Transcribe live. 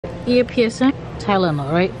ear piercing.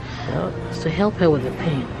 Tylenol, right? Yep. It's to help her with the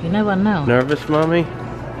pain. You never know. Nervous, mommy? I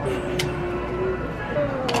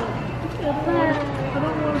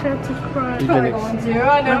don't want her to cry. I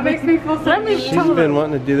know, it makes me feel so good. She's been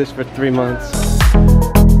wanting to do this for 3 months.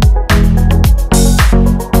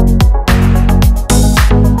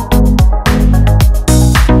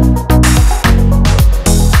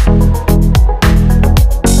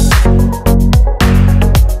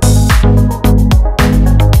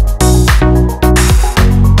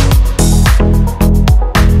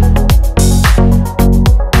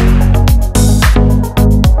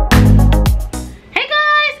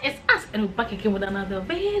 With another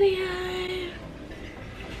video.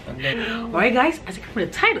 Alright guys, as you can read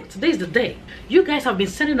the title, today's the day. You guys have been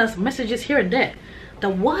sending us messages here and there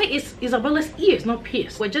that why is Isabella's ears not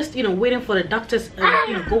pierced? We're just waiting for the doctor's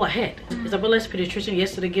go ahead. Isabella's pediatrician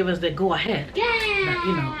yesterday gave us the go ahead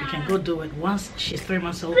that we can go do it once she's 3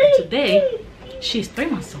 months old, and today she's 3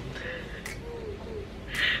 months old.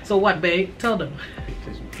 So what, babe? Tell them.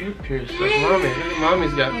 Ear piercing. Like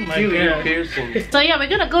mommy's got cute ear piercings. So yeah, we're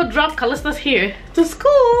gonna go drop Callista's here to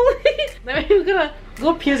school. Then we're gonna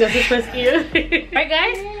go pierce your sister's ear. Right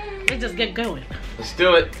guys? Let's just get going. Let's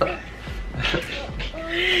do it. See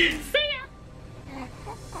ya.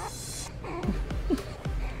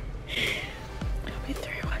 I'll be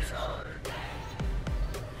 3 months old.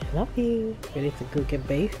 I love you. Ready to go get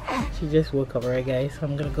bathed? She just woke up, right guys? So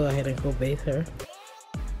I'm gonna go ahead and go bathe her.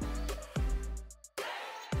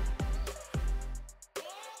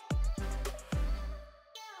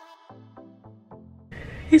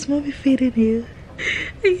 Is mommy feeding here?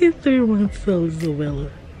 I get 3 months old, Isabella.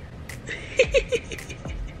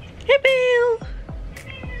 Hey, Bill.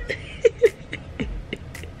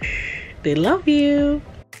 They love you.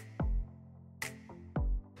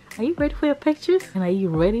 Are you ready for your pictures? And are you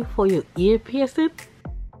ready for your ear piercing?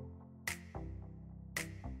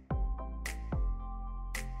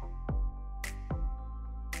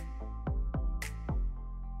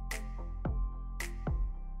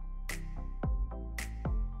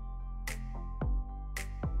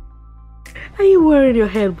 Are you wearing your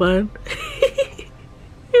headband?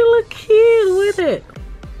 You look cute with it.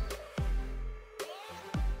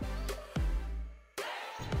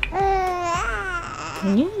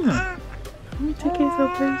 Yeah. Let me take you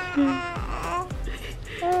some pictures.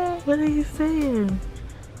 What are you saying?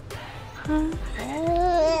 Huh?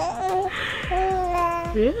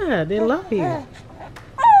 Yeah, they love you.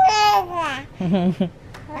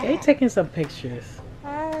 They're taking some pictures.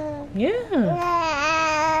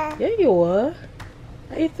 Yeah. Yeah, you are.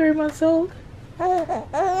 Are you 3 months old? Yeah.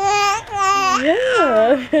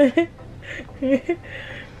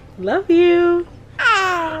 Love you.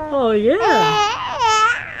 Oh, yeah.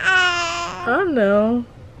 I know.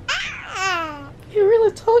 You're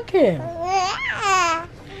really talking. Aren't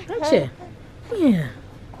you? Yeah.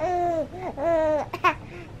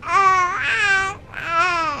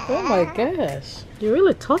 Oh my gosh. You're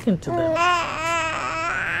really talking to them.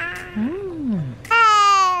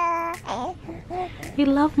 You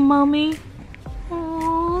love mommy?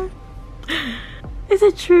 Aww. Is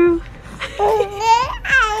it true? Oh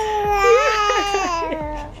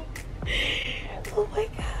my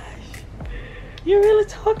gosh. You're really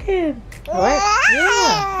talking. Alright?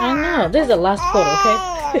 Yeah, I know. This is the last photo, okay?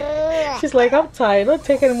 She's like, I'm tired. Don't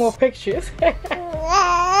take any more pictures. Yeah, I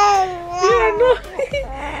know.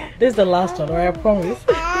 This is the last one, alright? I promise.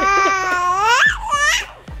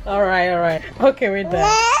 Alright. Okay, we're done.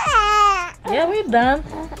 Yeah, we're done.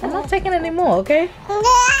 I'm not taking any more, okay? Oh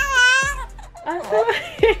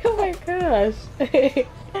my gosh. Hey,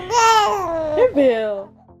 Bill.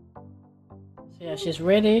 So yeah, she's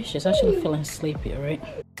ready. She's actually feeling sleepy, right?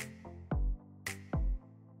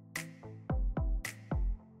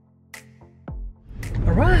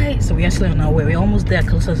 Alright, so we're actually on our way. We're almost there,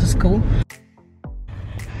 closer to school.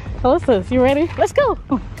 Calista, you ready? Let's go.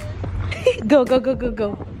 Go.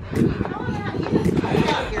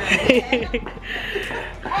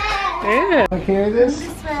 Yeah. Okay, this?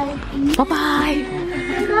 Bye-bye.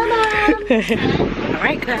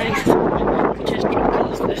 Alright guys, we just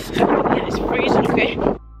close this. Yeah, it's freezing, okay?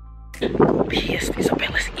 Pierce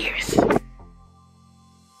Isabella's ears.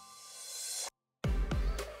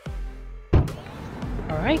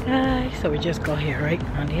 Alright guys, so we just got here, right?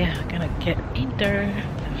 And yeah, we're gonna get in there,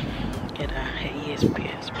 get her ears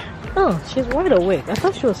pierced. Oh, she's wide awake. I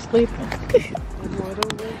thought she was sleeping.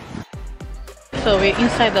 So we're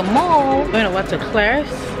inside the mall. We're gonna watch a class.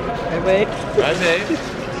 Right, babe? Right, babe.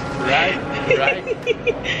 Right.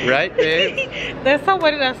 Right, babe? There's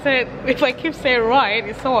somebody that said if I keep saying right,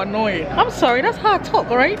 it's so annoying. I'm sorry, that's how I talk,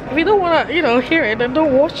 alright? If you don't want to, you know, hear it, then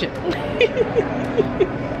don't watch it.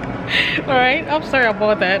 Alright, I'm sorry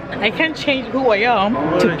about that. I can't change who I am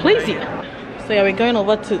to please you. So yeah, we're going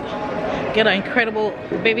over to get our incredible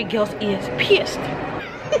baby girl's ears pierced.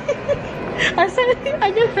 I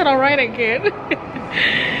just said alright again.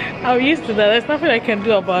 I'm used to that. There's nothing I can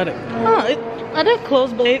do about it. Oh, are they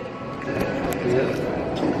closed, babe? Yeah.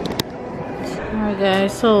 Alright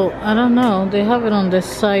guys, so I don't know. They have it on this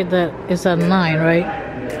side that is at 9,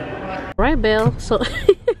 right? Right, Belle? So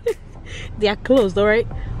they are closed, alright?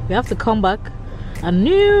 We have to come back at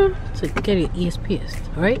noon to get your ears pierced,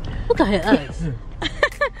 alright? Look at her eyes.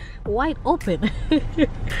 Wide open.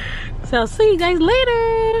 So I'll see you guys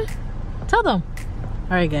later. Tell them.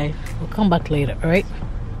 Alright guys, we'll come back later, alright?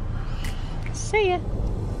 See ya.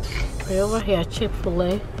 We're over here at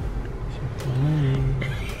Chick-fil-A.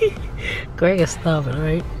 Greg is starving,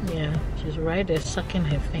 right? Yeah, she's right there sucking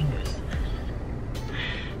her fingers.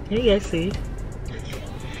 Can you guys see?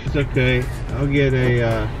 It's okay. I'll get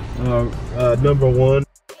a number 1.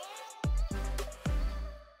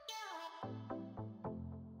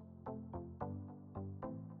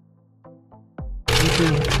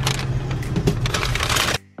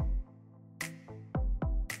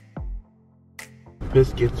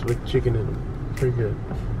 Biscuits with chicken in them. Pretty good.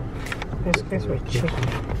 Biscuits with chicken.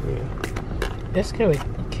 Yeah. Biscuit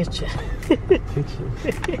with kitchen. Kitchen.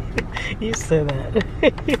 You said that.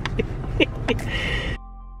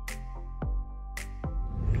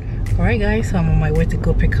 Alright guys, so I'm on my way to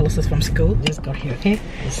go pick Callistus from school. Just got here, okay?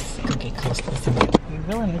 Let's go get Callistus. We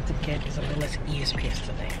really need to get Isabella's ears pierced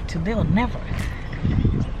today. Today or never.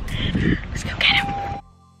 Let's go get him.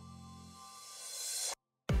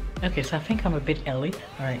 Okay, so I think I'm a bit early.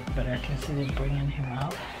 Alright, but I can see them bringing him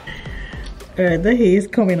out. Alright, there he is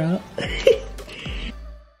coming out.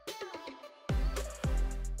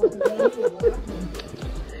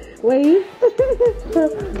 Wait.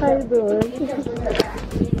 How you doing?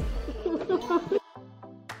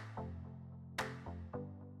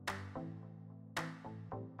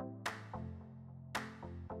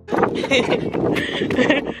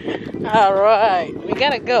 Alright, we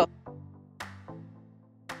gotta go.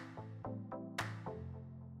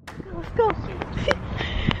 Let's go.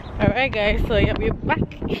 Alright guys, so yeah, we're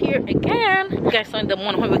back here again. You guys saw in the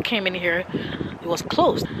morning when we came in here, it was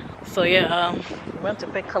closed. So yeah, we went to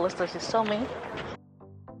pick Callistus. She saw me.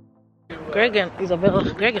 Greg and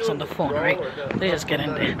Isabella. Greg is on the phone, right? They just get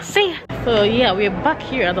in there. See? So yeah, we're back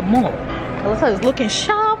here at the mall. Callistus is looking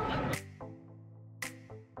sharp.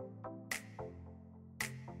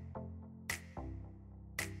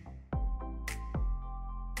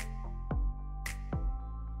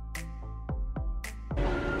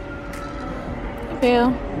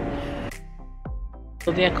 Bill.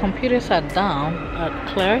 So their computers are down at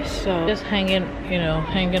Claire's, so just hanging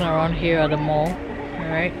around here at the mall.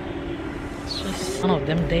 Alright, it's just one of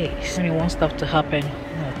them days when you want stuff to happen.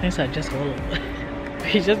 Things are just all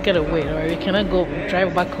we just gotta wait. Alright, we cannot go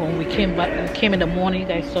drive back home. We came in the morning, you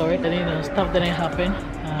guys saw it, and stuff didn't happen,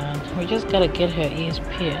 and we just gotta get her ears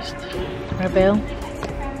pierced. Right, Bill?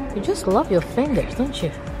 You just love your fingers, don't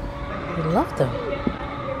you? You love them.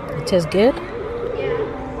 It tastes good.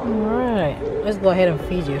 Alright, let's go ahead and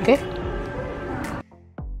feed you, okay?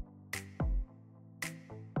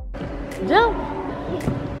 Jump!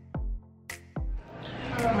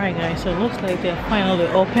 Alright guys, so it looks like they're finally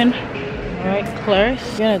open. Alright, Claire's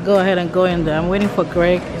gonna go ahead and go in there. I'm waiting for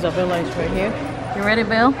Greg. Isabella is right here. You ready,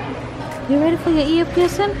 Bill? You ready for your ear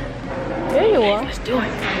piercing? There you are. Let's do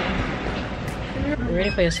it. You ready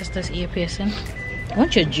for your sister's ear piercing?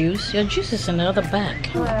 Want your juice? Your juice is in the other bag.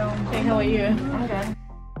 Hello. Hey, how are you? I'm good.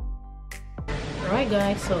 Alright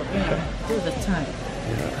guys, so this is the time.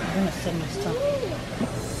 I'm gonna set my stuff.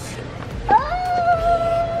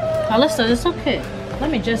 Alyssa, it's okay. Let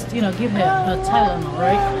me just, give her a Tylenol,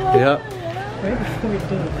 right? Yeah. Right before we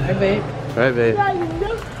do it. Hi, babe. Right, babe.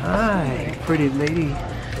 Hi, pretty lady.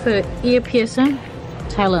 So, ear piercing,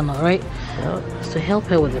 Tylenol, right? Yeah. It's to help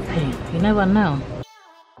her with the pain. You never know.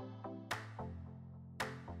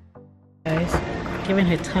 Guys, giving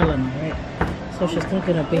her Tylenol, right? So she's not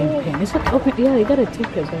gonna be in pain. It's okay. Open. Yeah, you gotta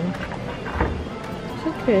take it, babe. It's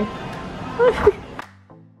okay.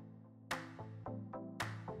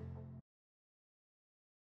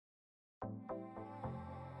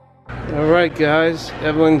 Alright guys,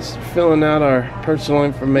 Evelyn's filling out our personal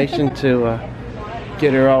information to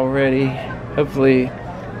get her all ready. Hopefully a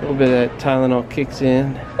little bit of that Tylenol kicks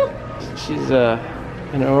in. She's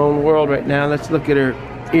in her own world right now. Let's look at her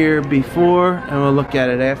ear before and we'll look at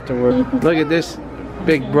it afterward. Look at this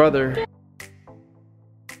Big brother.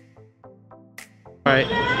 Alright,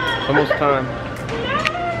 almost time.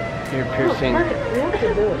 Ear piercing.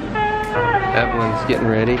 Evelyn's getting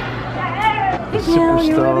ready. The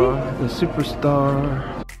superstar. The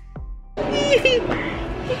superstar.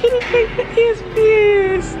 You're gonna make the ears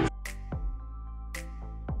pierced.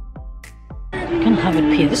 You can have it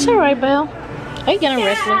pierced. It's alright, Belle. Are you getting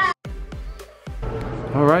restless?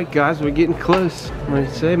 Alright guys, we're getting close. What do you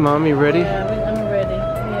say, Mommy, ready? Yeah, I'm ready.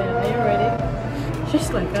 Yeah, are you ready?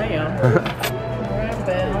 Just like I am. Alright,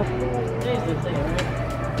 Belle. There's the thing,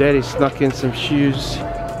 right? Daddy snuck in some shoes. Say,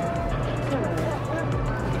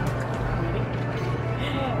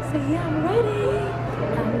 yeah, I'm ready.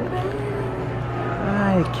 I'm ready.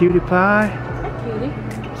 Hi, cutie pie. Hi, cutie.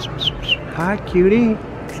 Hi, cutie.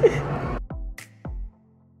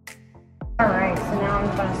 Alright, so now I'm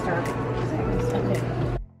gonna start. Okay.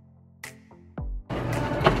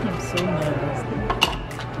 I'm so nervous.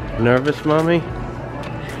 Nervous, Mommy?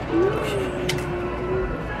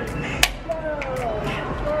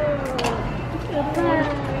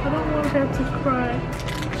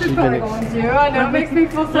 She's been, I know, it makes me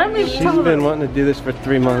feel so mean. she's been wanting to do this for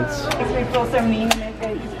 3 months. It makes me feel so mean to make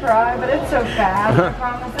babies cry, but it's so fast. I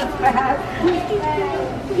promise it's fast.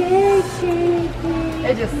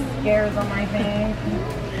 It just scares them, I think.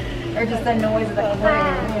 Or just the noise of the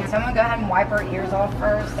crying. So I'm gonna go ahead and wipe her ears off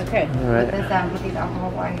first. Okay. Alright. With these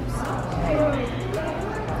alcohol wipes.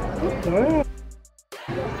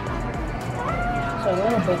 So a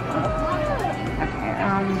little bit up.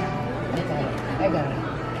 Okay, I got it.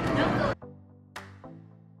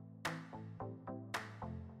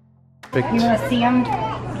 Perfect. you wanna see them?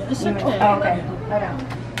 It's okay. Oh, okay.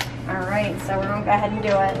 Alright, so we're gonna go ahead and do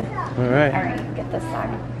it. Alright. Alright, get this side.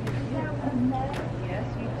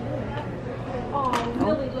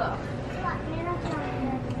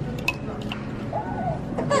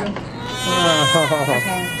 Okay.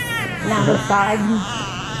 Now this side.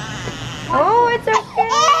 Oh, it's okay.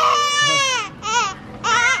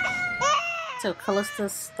 So Callista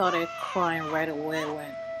started crying right away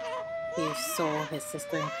when he saw his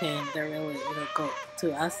sister in pain. That really, got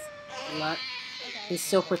to us a lot. He's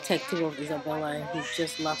so protective of Isabella, and he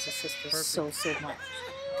just loves his sister so much.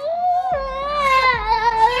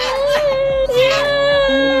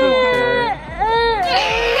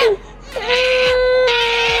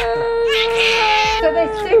 So they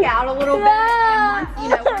stick out a little bit,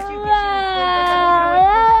 and once you can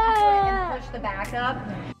always push the back up.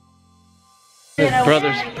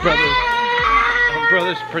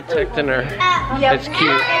 Brother's protecting her. Yep. It's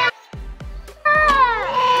cute.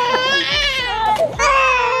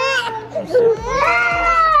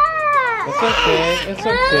 It's okay. It's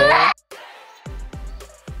okay.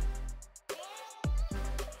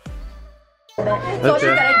 So what you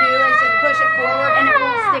gotta do is just push it forward, and it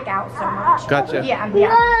won't stick out so much. Gotcha. Yeah. It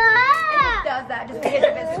just does that just because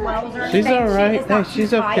if it swells or She's anything, alright. it's not Hey, she's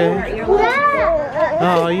too tight in her okay. earlobe.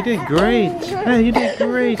 Oh, you did great. Hey, you did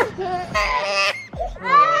great.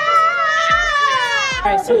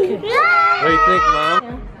 Alright, it's okay. What do you think, Mom?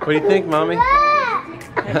 What do you think, Mommy? I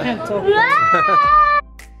can't talk.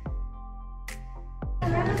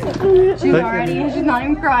 She's already, she's not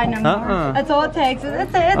even crying no more. That's all it takes. It'll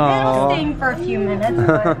sting for a few minutes,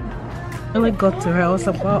 but... Really got to her. I was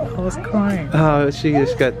crying. Oh, she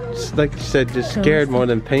just got, like you said, just scared more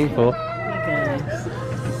than painful.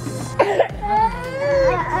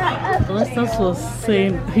 Constance was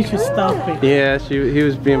saying he should stop it. Yeah, he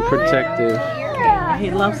was being protective. He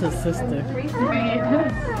loves his sister.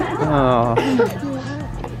 Oh.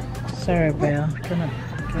 Sorry, Belle.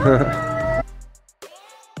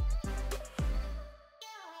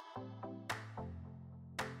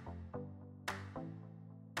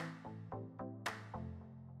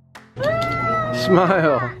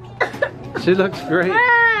 Smile. She looks great.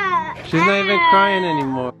 She's not even crying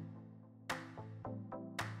anymore.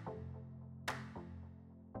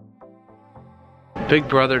 Big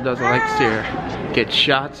brother doesn't like to see her get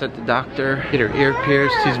shots at the doctor, get her ear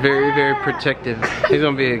pierced. He's very, very protective. He's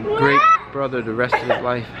gonna be a great brother the rest of his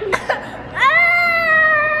life.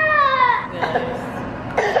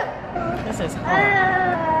 This is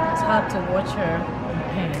hard. It's hard to watch her in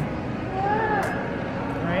pain.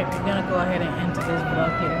 Alright, we're gonna go ahead and end today's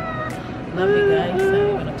vlog here. Love you guys, and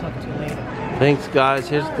we're gonna talk to you later. Thanks, guys.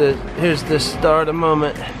 Here's the start of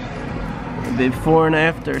moment. Before and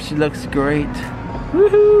after. She looks great.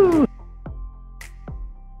 Woohoo!